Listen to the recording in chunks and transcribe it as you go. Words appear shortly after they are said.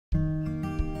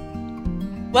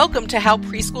Welcome to How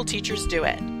Preschool Teachers Do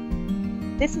It.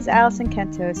 This is Alison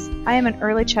Kentos. I am an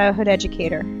early childhood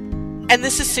educator. And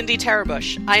this is Cindy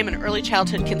Tarabush. I am an early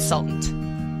childhood consultant.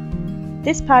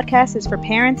 This podcast is for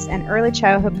parents and early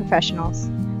childhood professionals.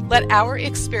 Let our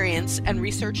experience and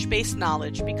research-based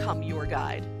knowledge become your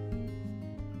guide.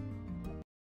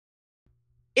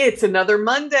 It's another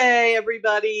Monday,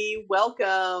 everybody.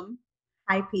 Welcome.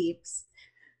 Hi, peeps.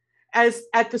 As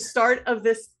at the start of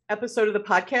this episode of the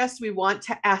podcast, we want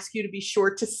to ask you to be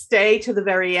sure to stay to the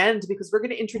very end because we're going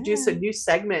to introduce a new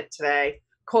segment today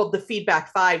called the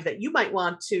Feedback 5 that you might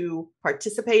want to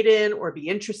participate in or be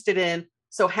interested in.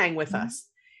 So hang with us.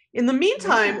 In the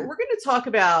meantime, we're going to talk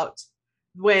about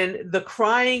when the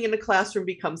crying in the classroom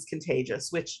becomes contagious,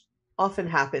 which often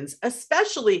happens,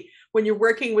 especially when you're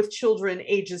working with children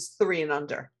ages 3 and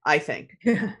under, I think.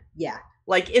 Yeah.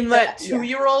 Like in that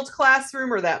 2-year-old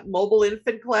classroom or that mobile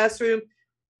infant classroom,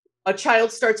 a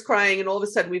child starts crying and all of a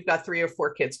sudden we've got 3 or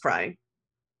 4 kids crying.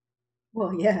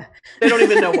 Well, yeah. They don't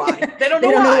even know why. They don't know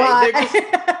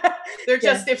why. They're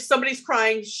just if somebody's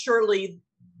crying, surely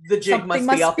the jig Something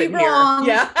must be up in wrong.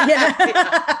 here.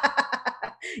 Yeah.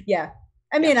 Yeah.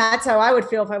 I mean, that's how I would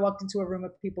feel if I walked into a room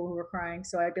of people who were crying.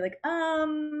 So I'd be like,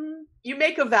 You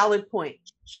make a valid point.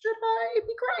 should I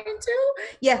be crying too?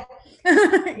 Yeah.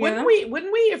 Wouldn't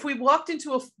we, if we walked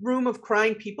into a room of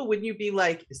crying people, wouldn't you be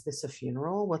like, is this a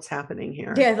funeral? What's happening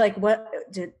here? Yeah, like what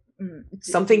did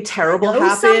something terrible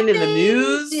happen in the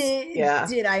news?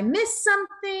 Did I miss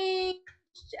something?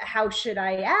 How should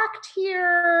I act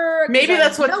here? Maybe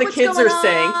that's what the kids are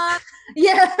saying.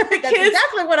 Yeah, that's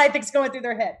exactly what I think is going through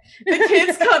their head. The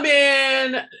kids come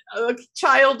in, a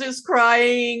child is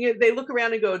crying. They look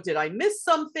around and go, did I miss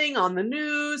something on the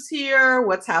news here?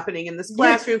 What's happening in this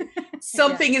classroom?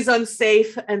 Something is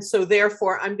unsafe. And so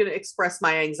therefore, I'm going to express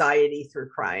my anxiety through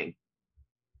crying.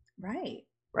 Right.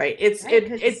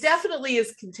 It definitely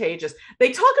is contagious.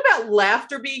 They talk about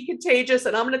laughter being contagious,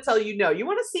 and I'm going to tell you, no, you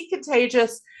want to see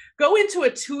contagious, go into a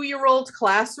 2-year-old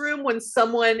classroom when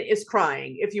someone is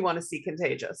crying if you want to see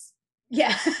contagious.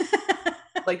 Yeah.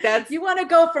 Like that's you want to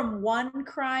go from 1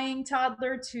 crying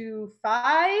toddler to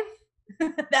 5.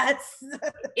 That's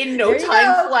in no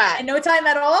time flat. In no time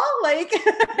at all. Like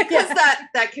because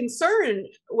that concern,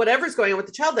 whatever's going on with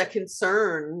the child, that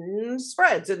concern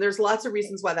spreads. And there's lots of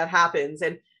reasons why that happens.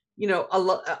 And, you know,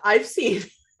 I've seen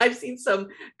some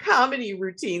comedy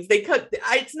routines.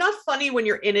 It's not funny when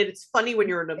you're in it. It's funny when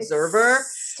you're an observer.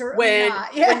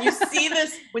 When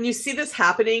you see this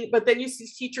happening, but then you see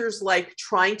teachers like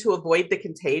trying to avoid the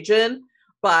contagion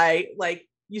by like,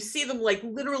 you see them like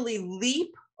literally leap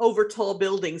over tall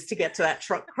buildings to get to that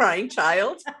crying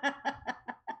child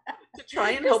to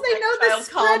try and help that child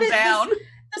calm down.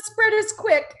 The spread is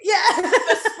quick. Yeah.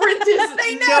 The sprint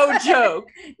is no joke.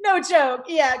 No joke.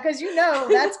 Yeah. Cause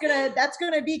that's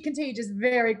going to be contagious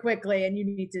very quickly and you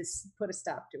need to put a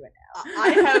stop to it now.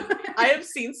 I have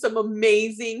seen some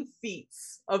amazing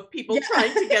feats of people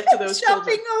trying to get to those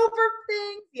jumping children. over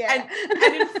things. Yeah.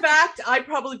 And in fact, I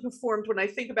probably performed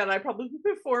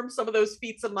some of those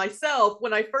feats of myself.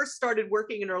 When I first started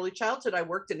working in early childhood, I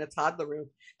worked in a toddler room.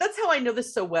 That's how I know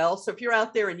this so well. So if you're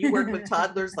out there and you work with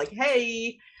toddlers, like,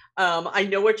 hey, I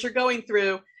know what you're going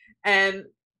through. And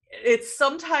it's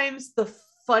sometimes the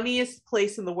funniest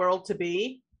place in the world to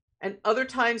be. And other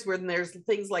times when there's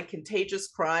things like contagious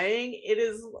crying, it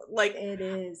is.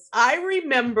 I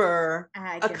remember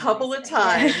a couple of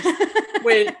times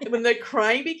when the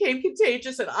crying became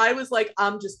contagious and I was like,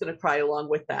 I'm just going to cry along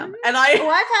with them. And I've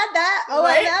had that.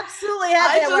 Right? I absolutely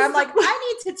had that where I'm like,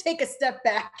 I need to take a step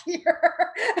back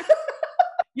here.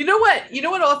 You know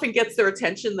what often gets their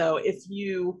attention though, if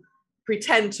you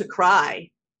pretend to cry.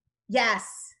 Yes.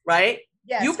 Right?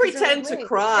 Yes, you pretend to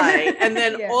cry and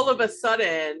then all of a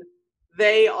sudden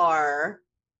they are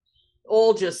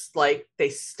all just like, they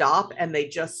stop and they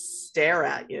just stare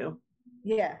at you.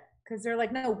 Yeah. Cause they're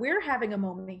like, no, we're having a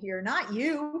moment here, not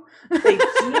you. They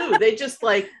do. They just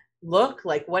like, look,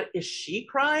 like, what is she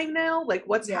crying now? Like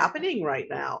what's happening right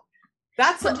now?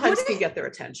 That sometimes can get their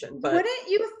attention. But wouldn't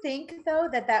you think though,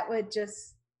 that would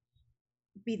just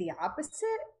be the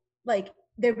opposite? Like,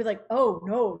 they'd be like, oh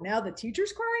no, now the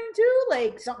teacher's crying too?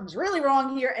 Like something's really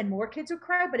wrong here. And more kids would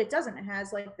cry, but it doesn't. It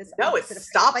has like this. No, it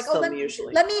stops like, them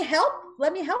usually. Let me help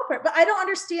her. But I don't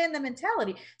understand the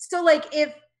mentality. So like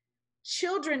if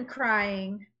children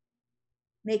crying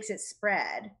makes it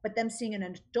spread, but them seeing an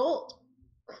adult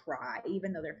cry,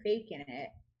 even though they're faking it,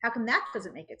 how come that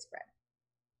doesn't make it spread?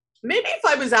 Maybe if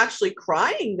I was actually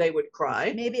crying, they would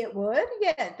cry. Maybe it would.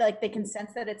 Yeah. Like they can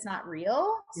sense that it's not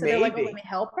real. So they're like, oh, let me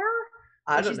help her.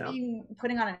 I don't know.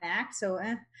 Putting on an act. So,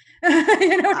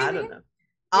 you know what I mean? don't know.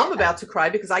 I'm about to cry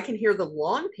because I can hear the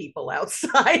lawn people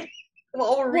outside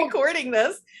while we're recording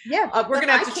this. Yeah. We're going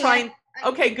to have to try and,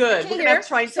 okay, good. We're going to have to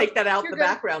try and take that out, the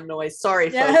background noise. Sorry,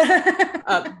 folks.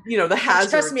 The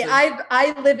hazards. Trust me,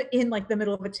 I live in like the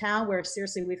middle of a town where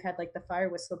seriously we've had like the fire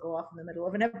whistle go off in the middle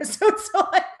of an episode. So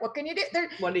like, what can you do?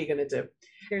 What are you going to do?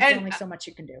 There's only so much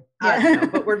you can do. I know,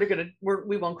 but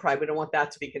we won't cry. We don't want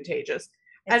that to be contagious.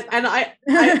 And I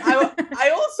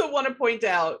also want to point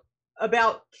out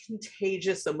about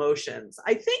contagious emotions.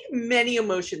 I think many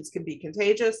emotions can be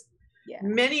contagious. Yeah.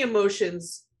 Many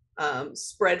emotions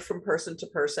spread from person to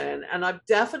person. And I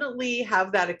definitely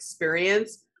have that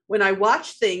experience when I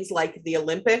watch things like the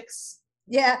Olympics.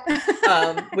 Yeah.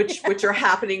 which are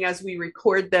happening as we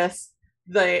record this,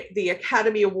 the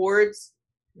Academy Awards,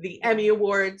 the Emmy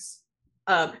Awards,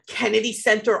 Kennedy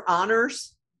Center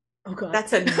honors. Oh God,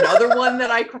 that's another one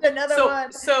that I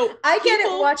one. So I get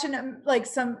it watching like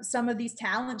some of these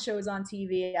talent shows on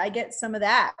TV. I get some of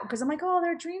that because I'm like, oh,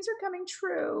 their dreams are coming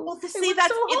true. Well, to see that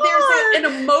there's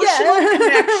an emotional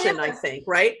connection, I think,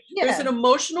 right? Yeah. There's an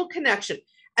emotional connection.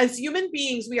 As human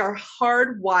beings, we are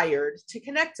hardwired to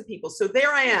connect to people. So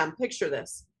there I am. Picture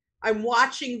this. I'm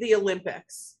watching the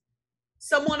Olympics.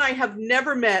 Someone I have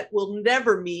never met, will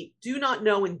never meet, do not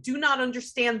know, and do not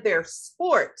understand their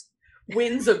sport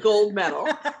wins a gold medal.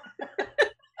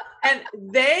 And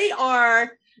they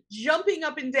are jumping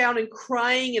up and down and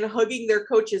crying and hugging their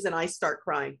coaches, and I start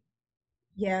crying.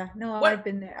 Yeah, no, I've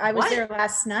been there. I was there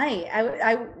last night.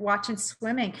 I watching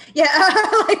swimming. Yeah,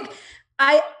 like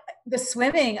the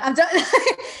swimming. I'm done.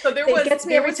 So it gets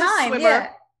me every time. A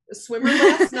swimmer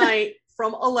last night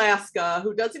from Alaska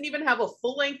who doesn't even have a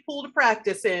full-length pool to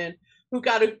practice in, who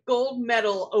got a gold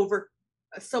medal over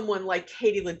someone like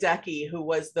Katie Ledecky, who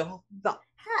was the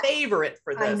favorite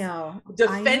for this. I know.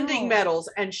 Defending medals,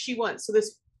 and she won. So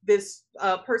this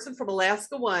person from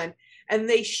Alaska won, and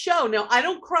they show. Now I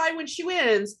don't cry when she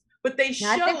wins, but they show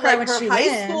like her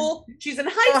high school. She's in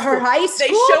high school. Her high school.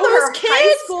 They show her kids?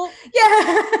 High school.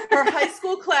 Yeah, her high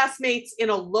school classmates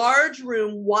in a large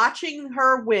room watching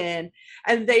her win,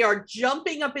 and they are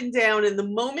jumping up and down. And the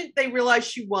moment they realize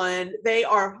she won, they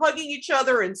are hugging each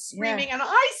other and screaming. And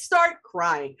I start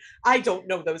crying. I don't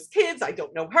know those kids. I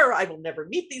don't know her. I will never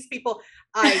meet these people.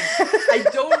 I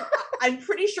don't. I'm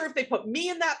pretty sure if they put me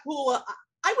in that pool,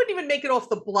 I wouldn't even make it off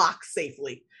the block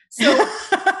safely. So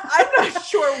I'm not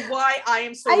sure why I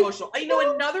am so emotional. You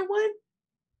know, another one,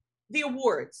 the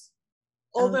awards.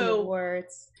 Although the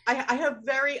awards. I have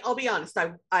I'll be honest,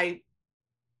 I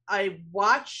have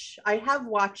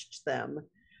watched them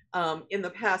in the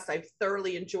past. I've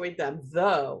thoroughly enjoyed them,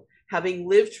 though having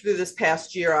lived through this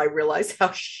past year, I realize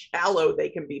how shallow they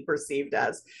can be perceived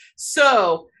as.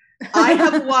 So I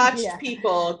have watched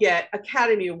people get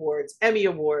Academy Awards, Emmy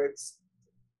Awards,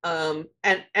 and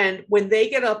when they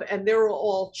get up and they're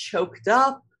all choked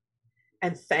up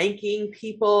and thanking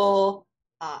people,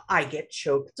 I get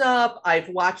choked up. I've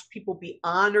watched people be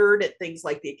honored at things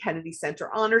like the Kennedy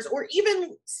Center honors, or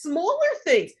even smaller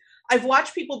things. I've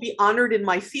watched people be honored in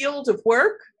my field of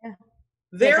work. Yeah.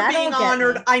 They're being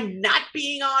honored. I'm not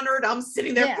being honored. I'm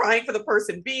sitting there crying for the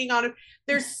person being honored.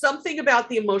 There's something about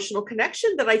the emotional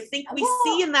connection that I think we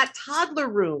see in that toddler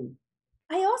room.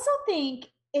 I also think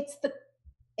it's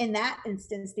in that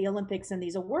instance, the Olympics and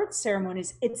these awards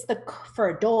ceremonies, for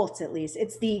adults at least,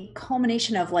 it's the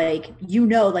culmination of like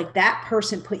that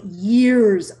person put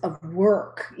years of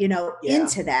work,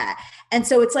 into that. And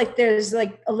so it's like, there's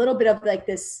like a little bit of like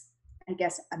this, I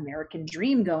guess, American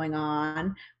dream going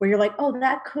on where you're like, oh,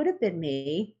 that could have been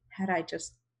me had I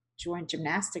just joined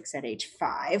gymnastics at age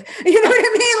 5. You know what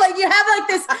I mean? Like you have like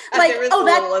this, like,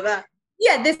 that.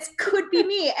 Yeah, this could be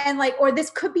me. And like, or this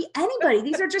could be anybody.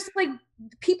 These are just like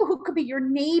people who could be your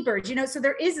neighbors, so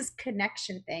there is this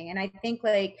connection thing. And I think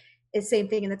like it's the same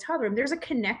thing in the toddler room. There's a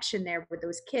connection there with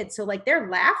those kids. So like their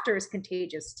laughter is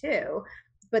contagious too,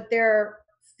 but their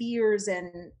fears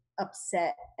and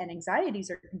upset and anxieties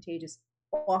are contagious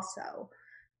also,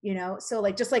 so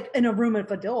like just like in a room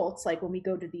of adults, like when we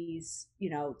go to these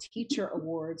teacher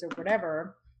awards or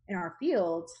whatever in our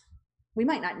fields, we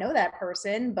might not know that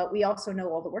person, but we also know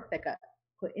all the work that got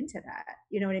put into that,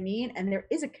 you know what I mean? And there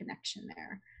is a connection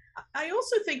there. I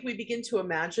also think we begin to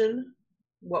imagine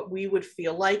what we would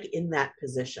feel like in that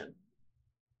position.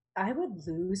 I would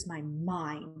lose my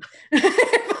mind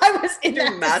if I was in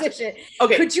that position.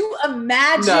 Okay. Could you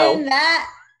imagine that?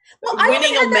 Well,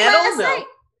 winning a medal? No.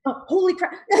 Oh, holy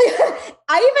crap.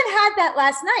 I even had that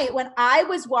last night when I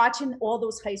was watching all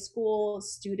those high school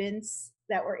students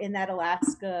that were in that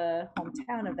Alaska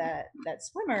hometown of that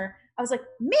swimmer. I was like,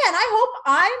 man, I hope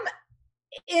I'm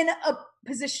in a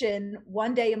position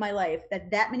one day in my life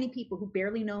that many people who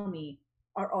barely know me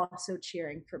are also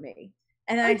cheering for me.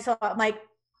 And I thought, I'm like,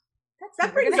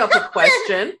 that brings up a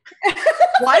question.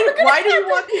 Why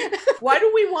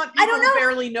do we want people who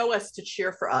barely know us to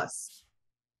cheer for us?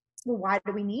 Well, why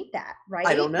do we need that, right?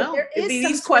 I don't know. There is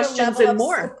these questions and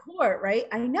more support, right?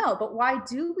 I know, but why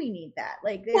do we need that?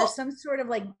 Like, there's some sort of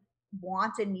like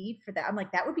want and need for that. I'm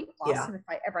like, that would be awesome if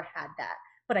I ever had that,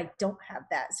 but I don't have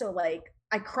that. So like,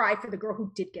 I cry for the girl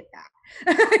who did get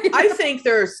that.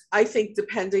 I think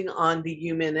depending on the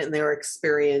human and their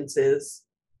experiences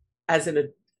as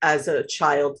a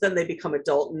child, then they become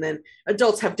adult, and then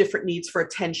adults have different needs for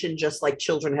attention, just like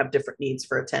children have different needs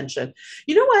for attention.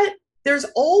 You know what? There's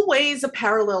always a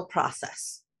parallel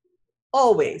process,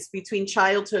 always, between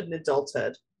childhood and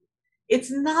adulthood.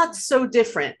 It's not so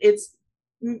different.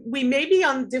 We may be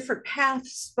on different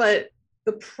paths, but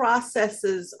the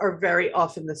processes are very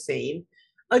often the same.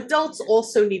 Adults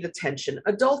also need attention.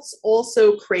 Adults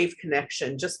also crave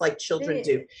connection, just like children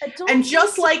do. And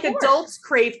just like adults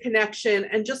crave connection,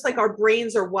 and just like our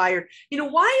brains are wired,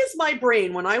 why is my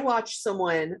brain, when I watch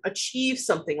someone achieve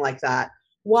something like that,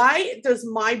 why does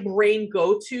my brain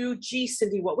go to, gee,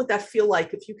 Cindy, what would that feel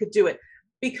like if you could do it?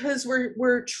 Because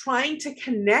we're trying to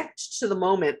connect to the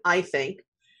moment, I think.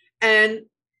 And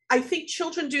I think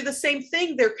children do the same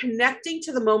thing. They're connecting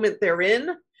to the moment they're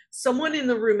in. Someone in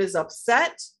the room is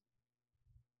upset.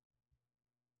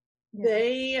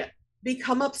 They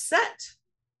become upset.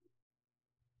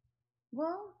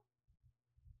 Well,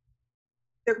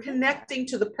 they're connecting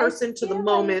to the person, to the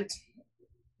moment.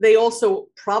 They also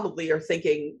probably are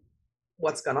thinking,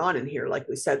 what's going on in here, like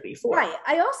we said before. Right.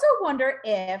 I also wonder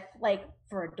if, like,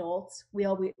 for adults, we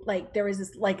always, like, there is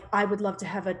this, like, I would love to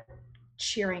have a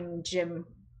cheering gym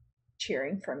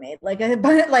cheering for me,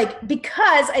 but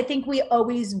because I think we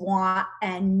always want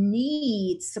and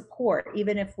need support.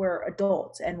 Even if we're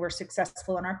adults and we're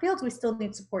successful in our fields, we still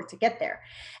need support to get there.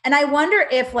 And I wonder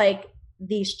if, like,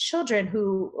 these children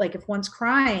who, like, if one's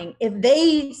crying,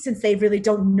 since they really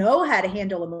don't know how to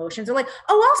handle emotions, are like,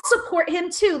 oh, I'll support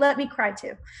him too, let me cry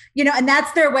too, and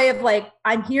that's their way of, like,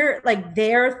 I'm here. Like,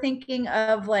 they're thinking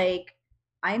of, like,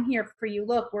 I'm here for you,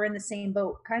 look, we're in the same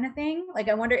boat kind of thing. Like,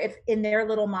 I wonder if in their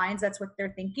little minds that's what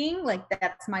they're thinking, like,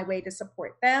 that's my way to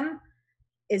support them,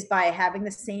 is by having the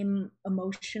same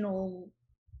emotional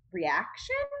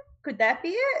reaction. Could that be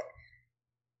it?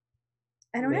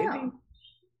 I don't know.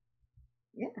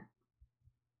 Yeah.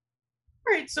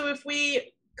 All right, so if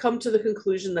we come to the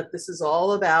conclusion that this is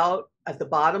all about, at the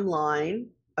bottom line,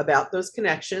 about those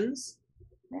connections,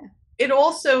 it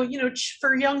also,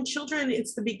 for young children,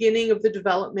 it's the beginning of the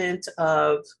development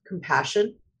of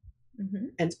compassion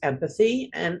and empathy.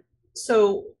 And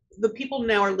so the people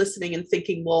now are listening and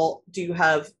thinking, well, do you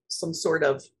have some sort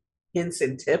of hints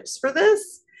and tips for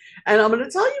this? And I'm going to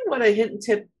tell you what a hint and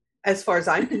tip, as far as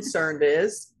I'm concerned,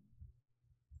 is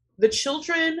the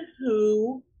children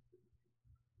who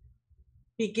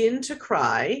begin to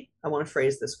cry, I want to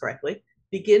phrase this correctly,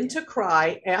 begin to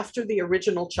cry after the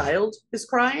original child is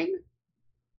crying,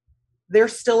 they're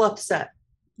still upset.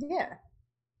 Yeah.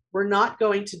 We're not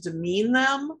going to demean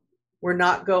them. We're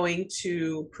not going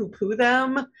to poo-poo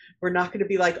them. We're not going to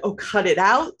be like, oh, cut it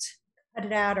out. Cut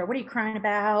it out, or what are you crying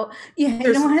about? Yeah,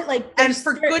 you know what? Like, and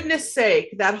for goodness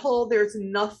sake, that whole "there's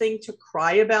nothing to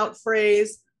cry about"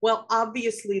 phrase, well,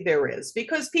 obviously there is,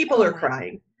 because people are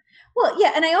crying. Well,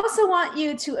 yeah, and I also want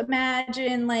you to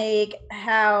imagine, like,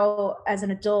 how as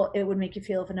an adult it would make you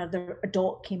feel if another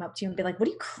adult came up to you and be like, what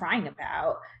are you crying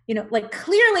about? Like,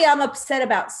 clearly I'm upset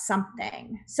about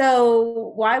something.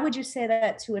 So why would you say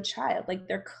that to a child? Like,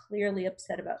 they're clearly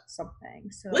upset about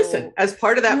something. So listen, as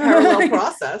part of that parallel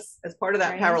process,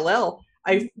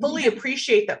 I fully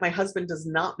appreciate that my husband does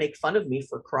not make fun of me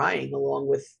for crying along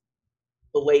with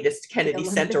the latest Kennedy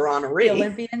Center honoree. The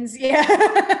Olympians,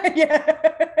 yeah.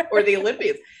 Yeah. Or the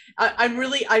Olympians.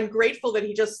 I'm grateful that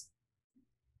he just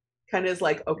kind of is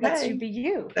like, okay, lets you be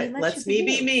you. Lets me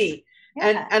be me.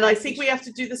 Yeah, and I think we have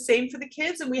to do the same for the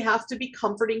kids, and we have to be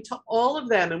comforting to all of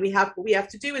them. And what we have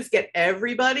to do is get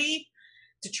everybody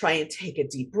to try and take a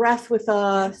deep breath with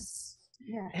us.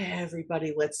 Yeah.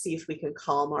 Everybody, let's see if we can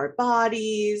calm our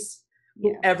bodies.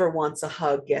 Yeah. Whoever wants a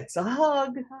hug gets a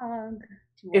hug.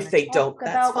 If they don't,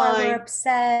 that's fine. Why we're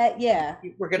upset. Yeah.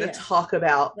 We're going to talk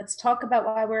about. Let's talk about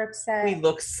why we're upset. We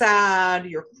look sad.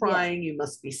 You're crying. You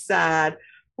must be sad.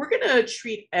 We're going to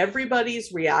treat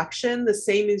everybody's reaction the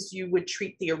same as you would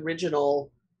treat the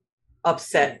original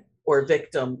upset or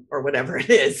victim or whatever it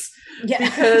is.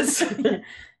 Yeah.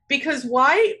 Because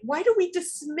why do we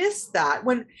dismiss that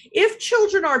when, if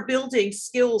children are building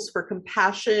skills for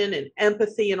compassion and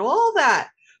empathy and all that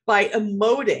by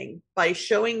emoting, by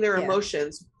showing their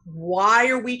emotions, why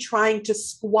are we trying to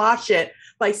squash it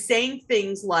by saying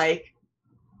things like,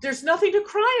 there's nothing to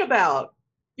cry about,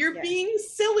 you're being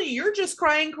silly, you're just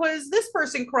crying because this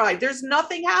person cried, there's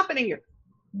nothing happening here?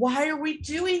 Why are we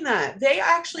doing that? They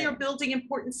actually are building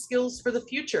important skills for the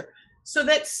future, so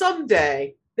that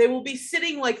someday they will be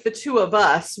sitting like the two of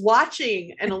us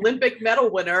watching an Olympic medal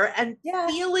winner and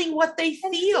feeling what they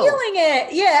feel. Feeling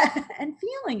it. And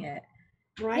feeling it.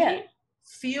 Right? Yeah.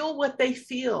 Feel what they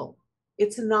feel.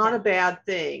 It's not a bad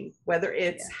thing, whether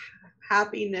it's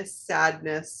happiness,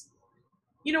 sadness.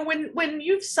 You know, when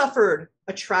you've suffered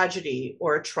a tragedy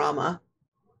or a trauma,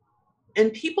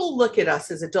 and people look at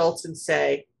us as adults and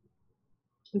say,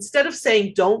 instead of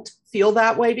saying, don't feel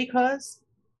that way, because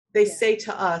they say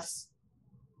to us,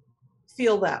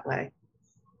 feel that way.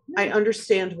 I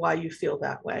understand why you feel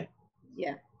that way.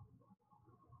 Yeah.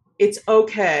 It's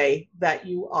okay that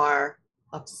you are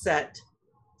upset,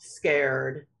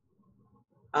 scared,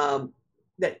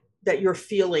 that you're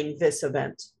feeling this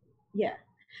event. Yeah.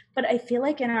 But I feel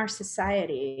like in our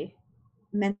society,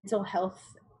 mental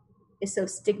health is so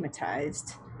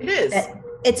stigmatized. It is. That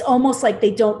it's almost like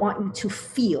they don't want you to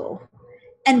feel.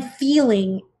 And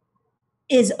feeling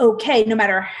is okay no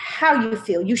matter how you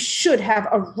feel. You should have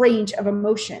a range of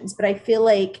emotions. But I feel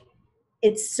like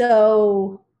it's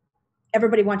so,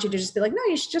 everybody wants you to just be like, no,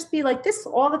 you should just be like this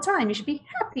all the time. You should be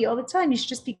happy all the time. You should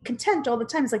just be content all the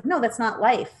time. It's like, no, that's not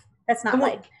life. That's not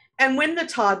life. And when the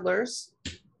toddlers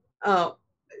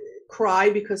cry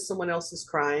because someone else is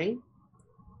crying,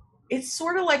 it's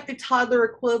sort of like the toddler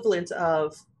equivalent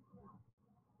of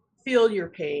feel your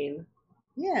pain.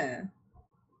 Yeah.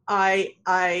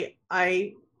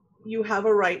 You have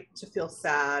a right to feel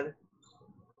sad.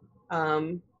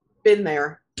 Been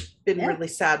there, really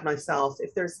sad myself.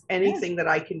 If there's anything that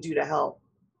I can do to help,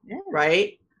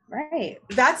 right? Right.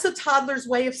 That's a toddler's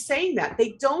way of saying that.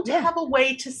 They don't have a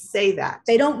way to say that.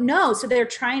 They don't know. So they're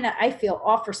trying to, I feel,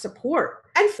 offer support.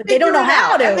 But they don't know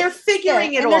how to. And they're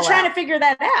figuring it all out. And they're trying to figure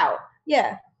that out.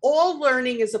 Yeah. All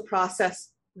learning is a process.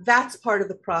 That's part of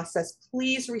the process.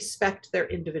 Please respect their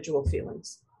individual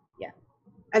feelings. Yeah.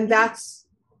 And that's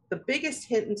the biggest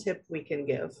hint and tip we can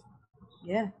give.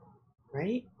 Yeah.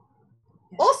 Right?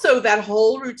 Yeah. Also, that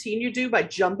whole routine you do by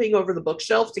jumping over the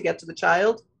bookshelf to get to the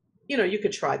child, you know, you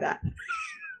could try that.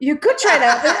 You could try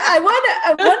that. I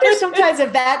wonder sometimes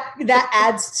if that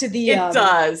adds to the. It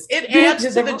does. It adds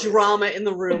to the drama in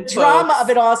the room. The drama of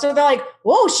it all. So they're like,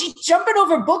 "Whoa, she's jumping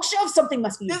over bookshelves. Something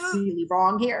must be really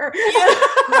wrong here." Yeah,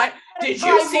 right. Did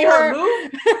you see her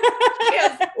move?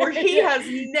 He has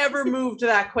never moved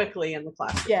that quickly in the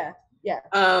class. Yeah. Yeah.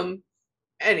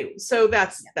 Anyway, so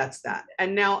that's that.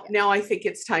 And now I think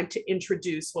it's time to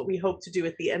introduce what we hope to do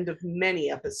at the end of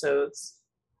many episodes.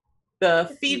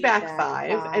 The feedback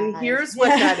five. And here's what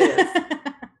that is.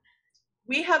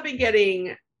 We have been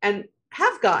getting and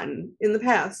have gotten in the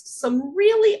past some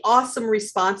really awesome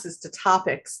responses to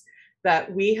topics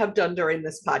that we have done during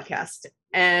this podcast.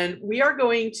 And we are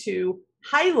going to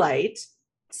highlight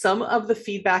some of the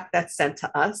feedback that's sent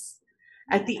to us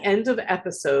at the end of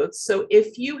episodes. So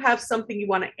if you have something you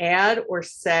want to add or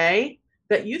say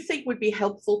that you think would be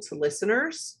helpful to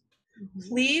listeners,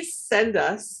 please send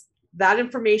us that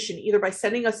information either by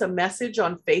sending us a message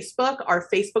on Facebook. Our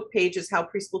Facebook page is How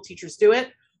Preschool Teachers Do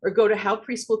It, or go to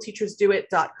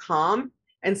howpreschoolteachersdoit.com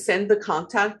and send the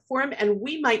contact form, and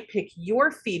we might pick your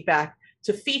feedback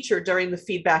to feature during the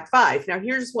Feedback 5. Now,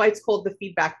 here's why it's called the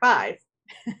Feedback 5.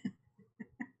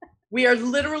 We are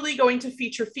literally going to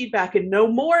feature feedback in no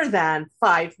more than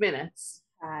 5 minutes.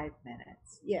 5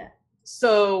 minutes, yeah.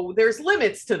 So there's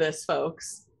limits to this,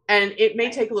 folks. And it may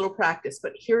take a little practice,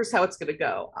 but here's how it's going to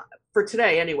go. For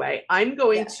today, anyway, I'm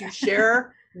going to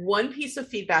share one piece of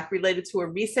feedback related to a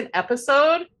recent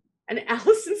episode, and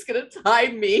Allison's going to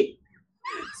time me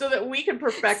so that we can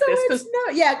perfect this. Because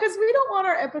we don't want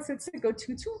our episodes to go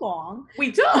too long.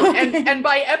 We don't. And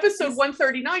by episode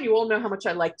 139, you all know how much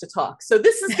I like to talk. So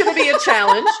this is going to be a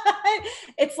challenge.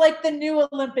 It's like the new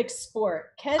Olympic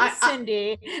sport.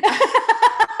 Cindy.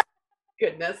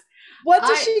 Goodness. What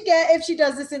does she get if she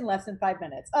does this in less than 5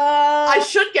 minutes? I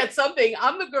should get something.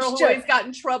 I'm the girl who always got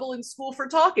in trouble in school for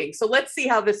talking. So let's see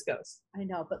how this goes. I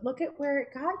know, but look at where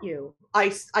it got you. I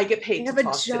get paid to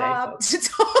talk today. You have a job to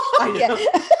talk. I know.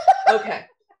 Okay.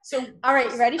 So, all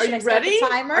right, you ready? Are you ready?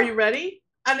 Are you ready?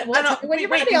 And when you're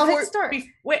ready, I'll hit start.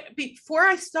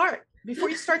 Before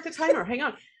you start the timer, hang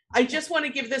on. I just want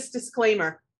to give this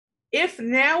disclaimer. If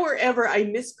now or ever I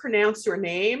mispronounce your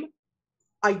name,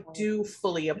 I do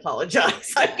fully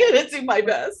apologize. I'm going to do my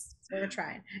best. We're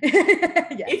trying.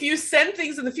 If you send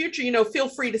things in the future, feel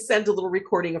free to send a little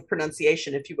recording of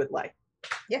pronunciation if you would like.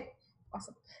 Yeah.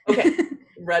 Awesome. Okay.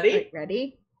 Ready?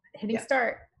 Ready? Hitting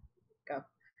start. Go.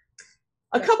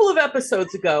 A couple of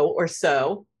episodes ago or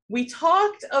so, we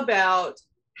talked about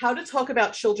how to talk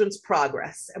about children's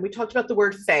progress. And we talked about the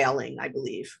word failing, I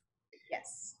believe.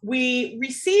 Yes. We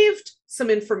received some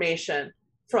information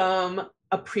from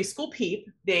a preschool peep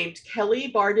named Kelly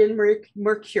Barden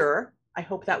Mercure. I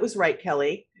hope that was right,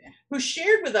 Kelly, who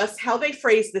shared with us how they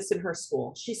phrase this in her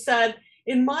school. She said,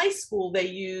 in my school, they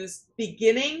use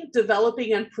beginning,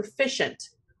 developing, and proficient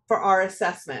for our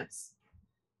assessments.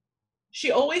 She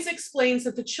always explains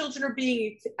that the children are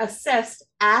being assessed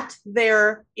at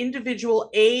their individual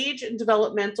age and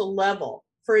developmental level.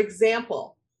 For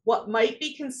example, what might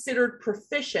be considered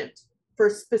proficient for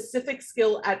a specific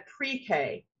skill at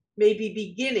pre-K may be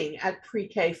beginning at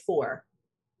pre-K 4.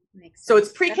 So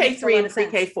it's pre-K 3 and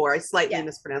pre-K 4. I slightly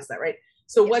mispronounced that, right?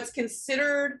 So what's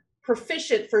considered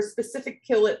proficient for a specific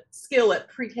skill at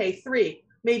pre-K 3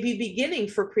 may be beginning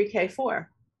for pre-K 4.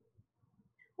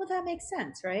 Well, that makes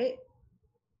sense, right?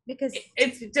 Because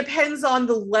it depends on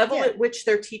the level at which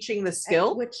they're teaching the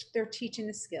skill.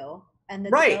 And the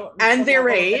right. And their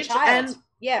age and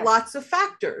lots of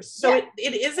factors. So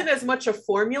it isn't as much a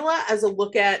formula as a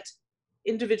look at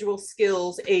individual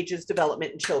skills, ages,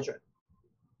 development in children.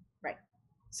 Right.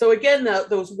 So again,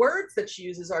 those words that she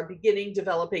uses are beginning,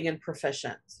 developing, and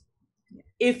proficient. Yeah.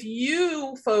 If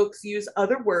you folks use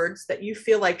other words that you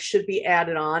feel like should be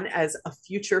added on as a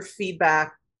future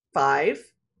feedback 5,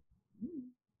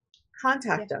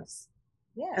 contact us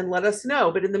and let us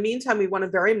know. But in the meantime, we want to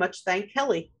very much thank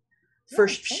Kelly for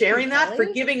sharing that, for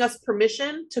giving us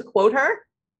permission to quote her,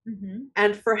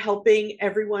 and for helping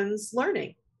everyone's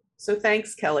learning. So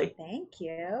thanks, Kelly. Thank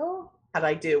you. How'd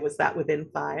I do? Was that within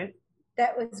 5?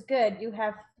 That was good. You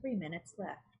have 3 minutes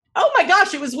left. Oh my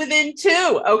gosh, it was within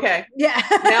 2. Okay. Yeah.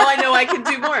 Now I know I can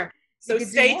do more. So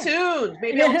stay tuned.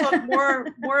 Maybe I'll talk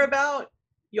more about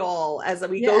y'all as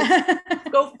we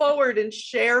go forward and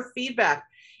share feedback.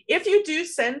 If you do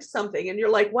send something and you're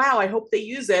like, wow, I hope they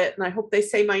use it and I hope they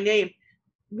say my name,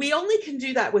 we only can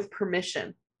do that with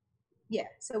permission. Yeah.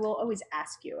 So we'll always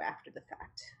ask you after the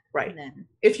fact. Right. And then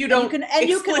if you don't,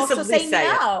 you can also say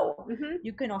no.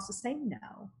 You can also say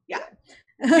no. Yeah.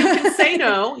 You can say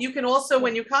no. You can also,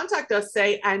 when you contact us,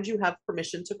 say, and you have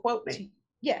permission to quote me.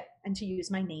 Yeah. And to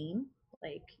use my name.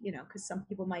 Like, because some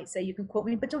people might say you can quote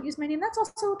me, but don't use my name. That's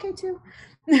also okay too.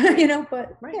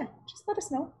 But just let us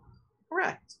know.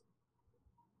 Correct.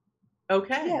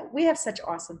 Okay. Yeah, we have such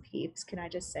awesome peeps. Can I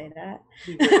just say that?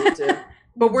 We really do.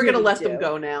 But we're going to let them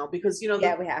go now because, we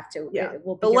have to. Yeah.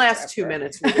 The last 2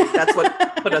 minutes, that's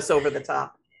what put us over the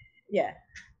top. Yeah.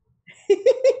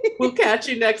 We'll catch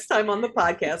you next time on the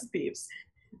podcast, peeps.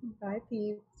 Bye,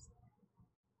 peeps.